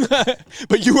you.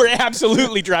 But you were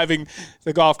absolutely driving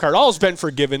the golf cart. All's been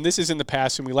forgiven. This is in the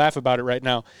past, and we laugh about it right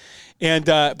now. And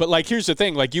but like, here's the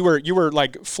thing: like, you were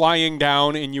like flying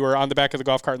down, and you were on the back of the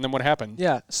golf cart, and then what happened?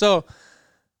 Yeah. So,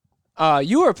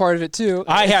 you were a part of it too.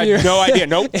 I had no idea.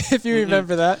 Nope. If you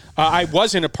remember that, I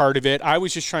wasn't a part of it. I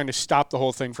was just trying to stop the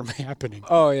whole thing from happening.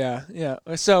 Oh yeah, yeah.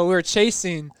 So we were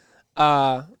chasing,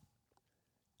 to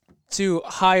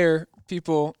hire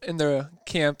people in the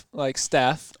camp, like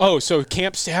staff. Oh, so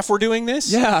camp staff were doing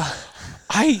this? Yeah.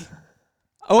 I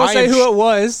won't say who it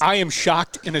was. I am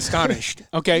shocked and astonished.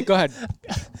 Okay, go ahead.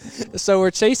 So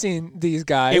we're chasing these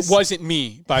guys. It wasn't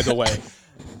me, by the way.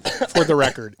 For the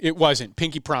record, it wasn't.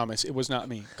 Pinky promise, it was not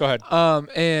me. Go ahead.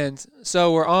 And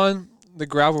so we're on the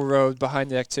gravel road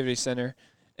behind the activity center,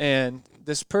 and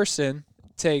this person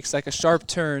takes like a sharp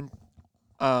turn,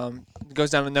 goes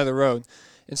down another road,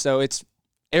 and so it's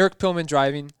Eric Pillman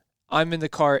driving. I'm in the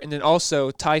car, and then also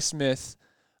Ty Smith.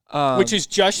 Which is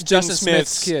Justin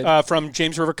Smith's kid from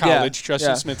James River College. Yeah,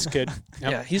 Justin Smith's kid.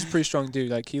 Yep. Yeah, he's a pretty strong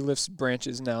dude. Like, he lifts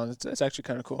branches now. It's actually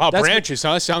kind of cool. Wow, branches,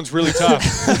 huh? Sounds really tough.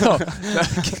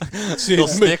 Little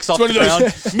sticks off the ground.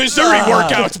 Missouri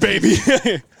workouts, baby.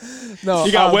 No,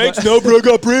 you got weights? No, bro, I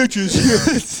got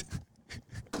branches.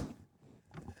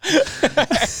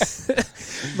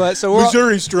 But so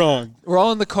Missouri strong. We're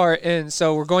all in the car, and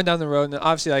so we're going down the road, and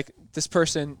obviously, like, this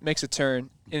person makes a turn,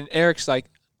 and Eric's like,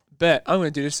 bet I'm gonna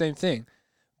do the same thing,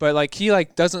 but like, he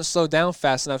like doesn't slow down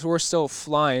fast enough. We're still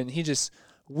flying. He just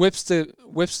whips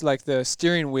like the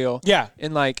steering wheel. Yeah,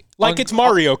 and like it's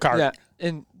Mario Kart. Yeah,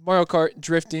 and Mario Kart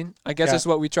drifting. I guess that's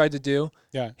what we tried to do.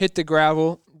 Yeah, hit the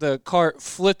gravel. The cart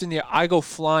flipped in the. I go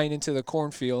flying into the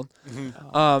cornfield.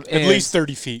 Mm-hmm. At least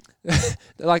 30 feet.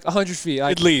 Like 100 feet.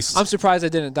 Like, at least. I'm surprised I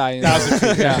didn't die. 1,000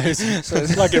 feet. Yeah, so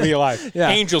it's lucky to be alive. Yeah.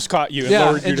 Angels caught you and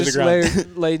lowered you to the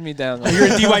ground. Laid me down. You're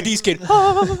a DYD's kid.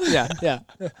 Yeah.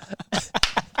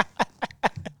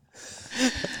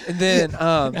 And then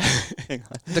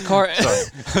the car.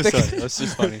 Sorry, that's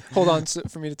just funny. Hold on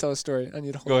for me to tell a story. I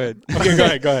need to hold. Go ahead.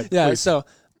 Okay, go ahead. Yeah. Please. So,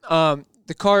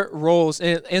 the cart rolls and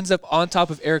it ends up on top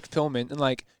of Eric Pillman and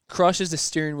like crushes the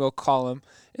steering wheel column.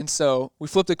 And so we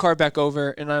flip the car back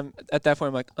over, and I'm at that point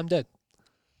I'm like, I'm dead.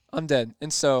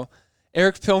 And so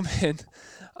Eric Pillman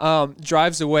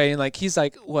drives away, and like, he's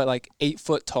like, what, like 8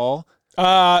 foot tall?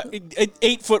 8'1",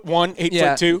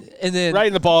 8'2", and then right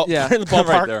in the ball. Yeah, right in the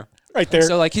ballpark. Right there.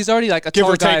 So like, he's already like a give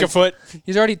tall or take guy. a foot.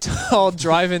 He's already tall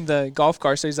driving the golf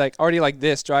car, so he's like already like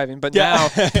this driving. But now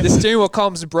the steering wheel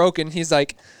column's broken. He's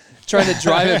like trying to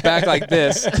drive it back like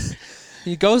this.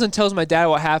 He goes and tells my dad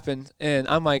what happened, and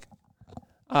I'm like,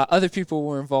 other people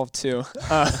were involved too.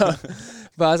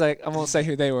 But I was like, I won't say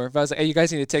who they were. But I was like, hey, you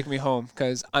guys need to take me home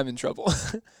because I'm in trouble.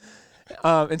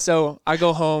 And so I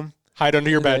go home. Hide under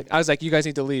your bed. I was like, you guys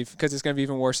need to leave because it's going to be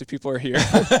even worse if people are here.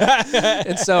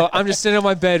 And so I'm just sitting on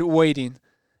my bed waiting.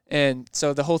 And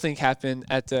so the whole thing happened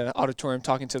at the auditorium,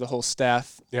 talking to the whole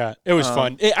staff. Yeah, it was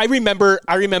fun. I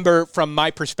remember from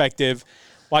my perspective,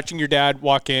 watching your dad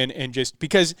walk in and just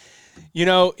because,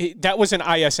 that was an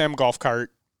ISM golf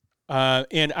cart.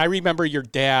 And I remember your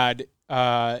dad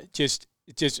just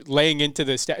laying into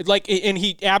the staff. And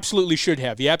he absolutely should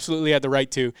have. He absolutely had the right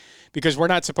to, because we're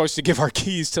not supposed to give our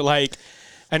keys to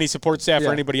any support staff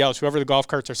or anybody else. Whoever the golf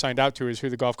carts are signed out to is who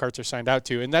the golf carts are signed out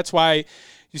to. And that's why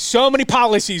so many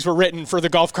policies were written for the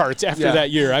golf carts after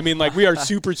that year. I mean, we are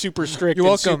super, super strict You're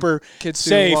welcome. Super Kids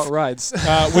safe who want rides.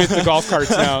 with the golf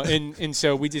carts now. And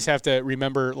so we just have to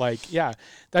remember,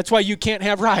 that's why you can't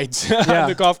have rides on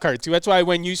the golf carts. That's why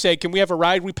when you say, can we have a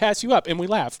ride, we pass you up and we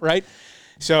laugh, right?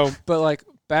 So, but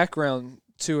background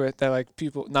to it that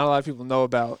not a lot of people know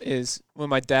about is when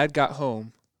my dad got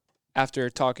home after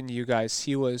talking to you guys,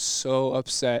 he was so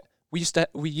upset. We used to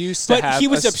but have he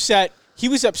was upset. He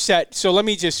was upset. So let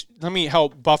me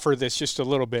help buffer this just a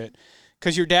little bit,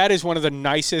 because your dad is one of the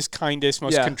nicest, kindest,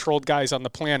 most controlled guys on the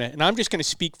planet. And I'm just going to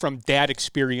speak from dad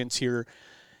experience here.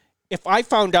 If I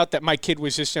found out that my kid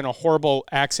was just in a horrible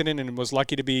accident and was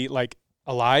lucky to be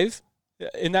alive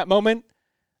in that moment,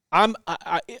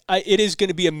 it is going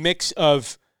to be a mix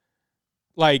of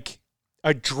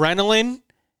adrenaline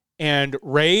and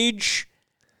rage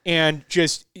and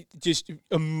just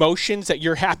emotions that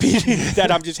you're happy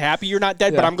that I'm just happy you're not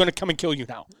dead, but I'm going to come and kill you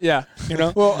now. Yeah.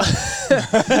 Well,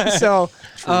 so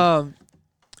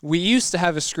we used to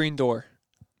have a screen door.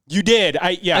 You did.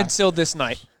 Until this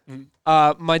night.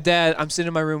 Mm-hmm. My dad, I'm sitting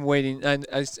in my room waiting, and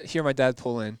I hear my dad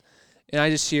pull in, and I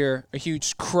just hear a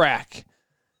huge crack.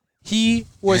 He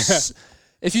was,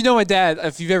 if you know my dad,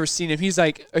 if you've ever seen him, he's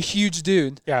like a huge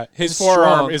dude. Yeah, his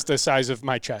forearm is the size of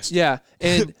my chest. Yeah,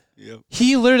 and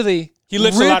he literally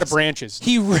lifts a lot of branches.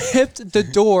 He ripped the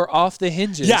door off the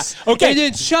hinges. Yeah, okay. And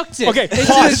then chucked it into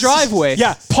pause. the driveway.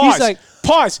 Yeah,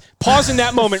 pause. Pause in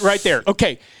that moment right there.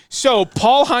 Okay, so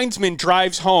Paul Heinzman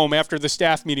drives home after the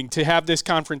staff meeting to have this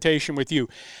confrontation with you.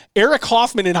 Eric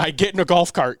Hoffman and I get in a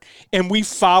golf cart, and we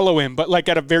follow him, but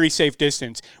at a very safe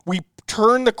distance. We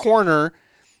turn the corner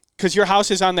because your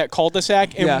house is on that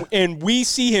cul-de-sac, and we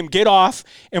see him get off,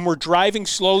 and we're driving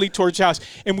slowly towards your house,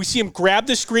 and we see him grab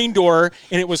the screen door,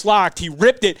 and it was locked. He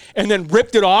ripped it, and then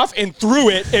ripped it off and threw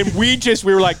it, and we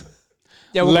were like,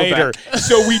 we'll later.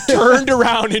 So we turned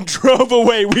around and drove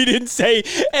away. We didn't say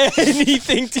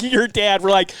anything to your dad. We're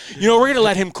like, we're going to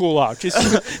let him cool off.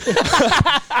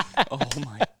 Oh,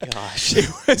 my gosh. It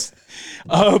was,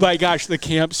 oh, my gosh, the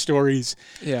camp stories.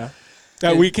 Yeah.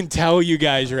 That we can tell you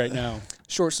guys right now.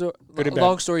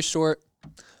 Long story short.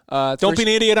 Don't be an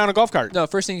idiot on a golf cart. No,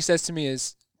 first thing he says to me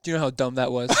is, do you know how dumb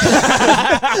that was?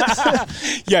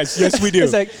 Yes, we do.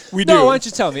 It's we do. No, why don't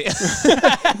you tell me?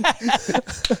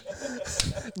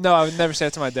 No, I would never say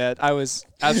that to my dad. I was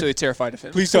absolutely terrified of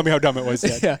him. Please tell me how dumb it was,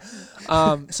 Dad.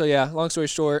 Yeah. Long story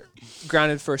short,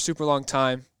 grounded for a super long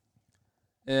time.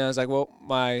 And I was like, well,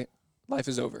 my life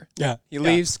is over. Yeah. He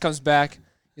leaves, comes back.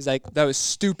 He's like, that was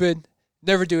stupid.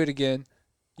 Never do it again.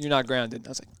 You're not grounded. I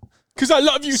was like, because I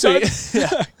love you, son.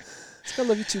 Yeah. I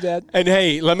love you too, Dad. And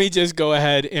hey, let me just go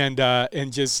ahead and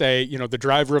just say, the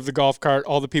driver of the golf cart,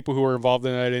 all the people who were involved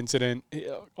in that incident,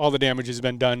 all the damage has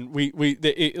been done.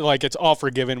 It's all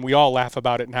forgiven. We all laugh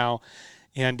about it now,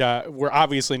 and we're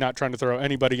obviously not trying to throw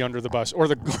anybody under the bus or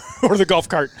the golf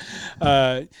cart,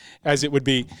 as it would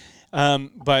be.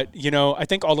 But I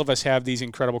think all of us have these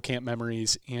incredible camp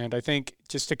memories, and I think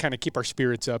just to kind of keep our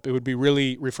spirits up, it would be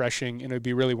really refreshing and it would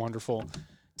be really wonderful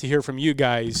to hear from you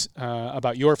guys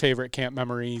about your favorite camp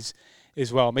memories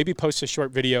as well. Maybe post a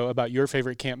short video about your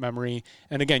favorite camp memory,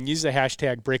 and again, use the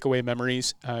hashtag Breakaway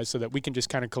Memories so that we can just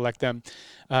kind of collect them.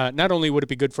 Not only would it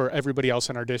be good for everybody else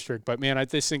in our district, but man, I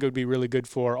just think it would be really good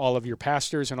for all of your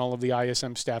pastors and all of the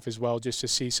ISM staff as well, just to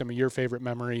see some of your favorite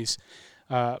memories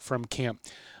from camp.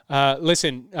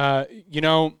 Listen, the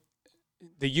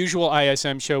usual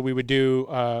ISM show, we would do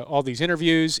all these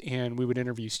interviews, and we would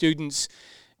interview students,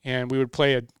 and we would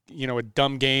play a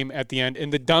dumb game at the end.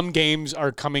 And the dumb games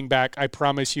are coming back. I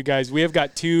promise you guys. We have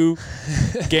got 2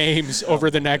 games over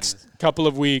the next couple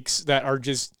of weeks that are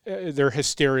just they're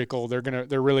hysterical. They're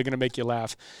really gonna make you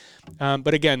laugh.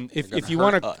 But again, if you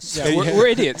want to, we're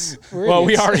idiots.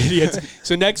 We are idiots.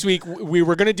 So next week we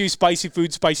were going to do spicy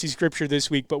food, spicy scripture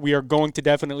this week, but we are going to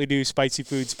definitely do spicy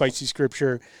food, spicy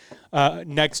scripture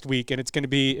next week, and it's going to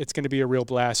be a real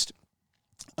blast.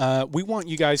 We want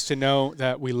you guys to know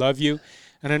that we love you,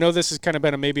 and I know this has kind of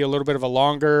been maybe a little bit of a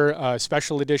longer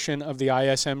special edition of the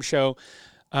ISM show.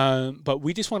 But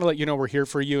we just want to let you know we're here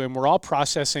for you, and we're all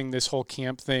processing this whole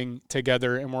camp thing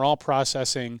together, and we're all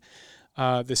processing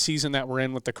the season that we're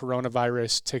in with the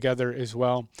coronavirus together as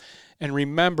well. And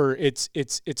remember, it's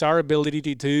our ability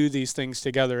to do these things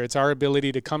together. It's our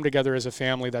ability to come together as a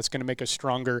family that's going to make us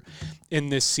stronger in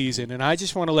this season. And I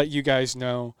just want to let you guys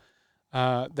know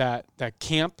that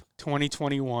Camp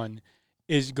 2021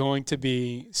 is going to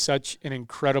be such an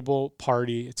incredible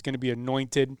party. It's going to be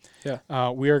anointed.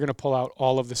 Yeah. We are going to pull out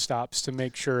all of the stops to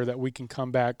make sure that we can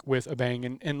come back with a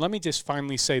bang. And let me just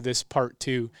finally say this part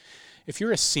too. If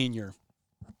you're a senior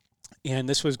and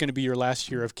this was going to be your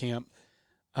last year of camp,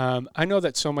 I know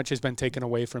that so much has been taken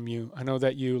away from you. I know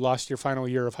that you lost your final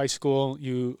year of high school.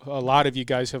 A lot of you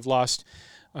guys have lost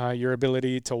your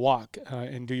ability to walk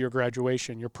and do your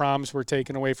graduation. Your proms were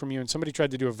taken away from you, and somebody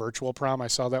tried to do a virtual prom. I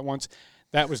saw that once.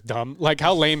 That was dumb. Like,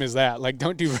 how lame is that? Like,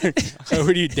 don't do. What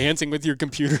are you, dancing with your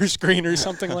computer screen or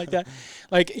something like that?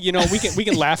 Like, we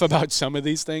can laugh about some of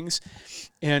these things,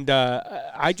 and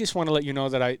I just want to let you know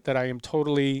that I am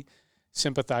totally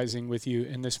sympathizing with you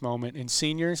in this moment. And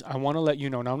seniors, I want to let you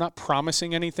know. Now, I'm not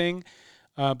promising anything,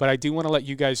 but I do want to let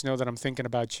you guys know that I'm thinking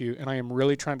about you, and I am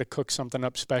really trying to cook something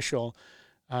up special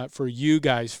for you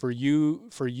guys, for you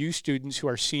students who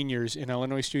are seniors in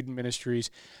Illinois Student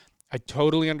Ministries. I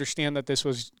totally understand that this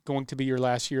was going to be your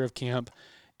last year of camp,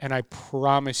 and I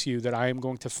promise you that I am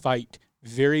going to fight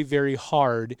very, very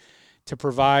hard to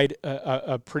provide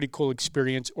a pretty cool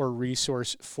experience or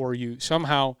resource for you.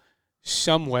 Somehow,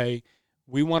 some way,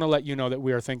 we want to let you know that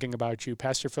we are thinking about you.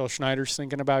 Pastor Phil Schneider's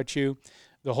thinking about you.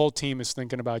 The whole team is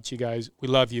thinking about you guys. We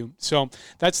love you. So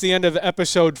that's the end of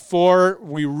episode 4.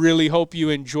 We really hope you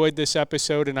enjoyed this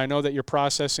episode, and I know that you're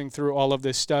processing through all of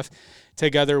this stuff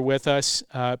together with us.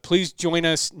 Please join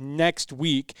us next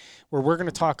week, where we're going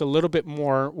to talk a little bit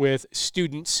more with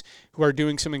students who are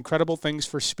doing some incredible things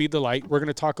for Speed the Light. We're going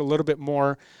to talk a little bit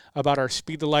more about our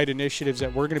Speed the Light initiatives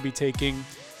that we're going to be taking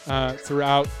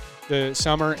throughout the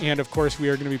summer, and of course we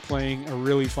are going to be playing a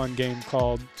really fun game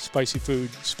called Spicy Food,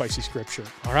 Spicy Scripture.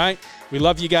 All right, we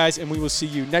love you guys, and we will see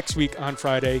you next week on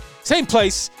Friday, same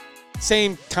place,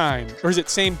 same time. Or is it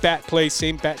same bat place,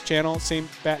 same bat channel, same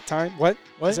bat time? What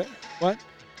is it? What?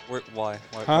 Why?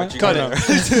 Huh? Why'd you Cut go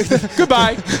it. there?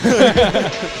 Goodbye.